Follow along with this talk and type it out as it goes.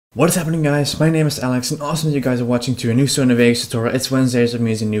What is happening, guys? My name is Alex and awesome that you guys are watching to a new Sony Vegas tutorial. It's Wednesday, so it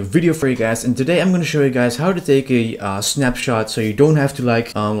means a new video for you guys, and today I'm going to show you guys how to take a snapshot so you don't have to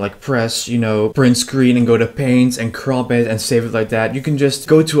like press, print screen and go to paint and crop it and save it like that. You can just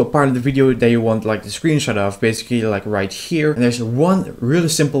go to a part of the video that you want like the screenshot of, basically like right here, and there's one really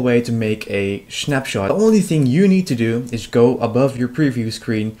simple way to make a snapshot. The only thing you need to do is go above your preview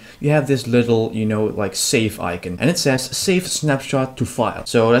screen. You have this little, like save icon, and it says save snapshot to file.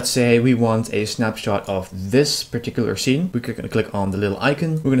 So let's say we want a snapshot of this particular scene. We're going to click on the little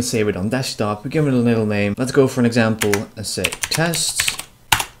icon. We're going to save it on desktop. We give it a little name. Let's go for an example and say tests.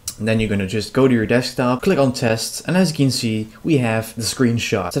 And then you're going to just go to your desktop, click on tests, and as you can see, we have the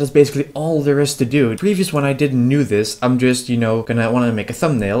screenshot. So that's basically all there is to do. Previous one I didn't knew this. I'm just, gonna want to make a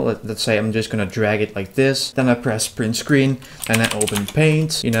thumbnail. Let's say I'm just gonna drag it like this. Then I press print screen, and I open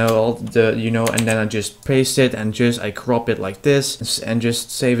paint, and then I just paste it and I crop it like this and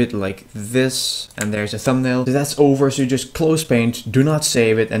just save it like this. And there's a thumbnail. So that's over. So you just close paint, do not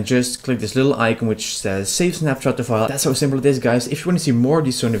save it, and just click this little icon which says save snapshot to file. That's how simple it is, guys. If you want to see more of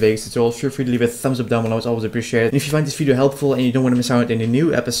these Sony Vegas tutorials, feel free to leave a thumbs up down below. It's always appreciated. And if you find this video helpful and you don't want to miss out on any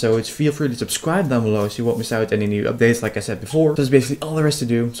new episodes, feel free to subscribe down below so you won't miss out on any new updates like I said before. So that's basically all there is to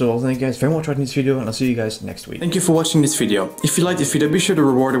do. So thank you guys very much for watching this video, and I'll see you guys next week. Thank you for watching this video. If you like this video, be sure to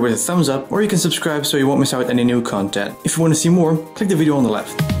reward it with a thumbs up, or you can subscribe so you won't miss out on any new content. If you want to see more, click the video on the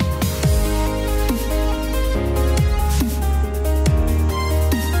left.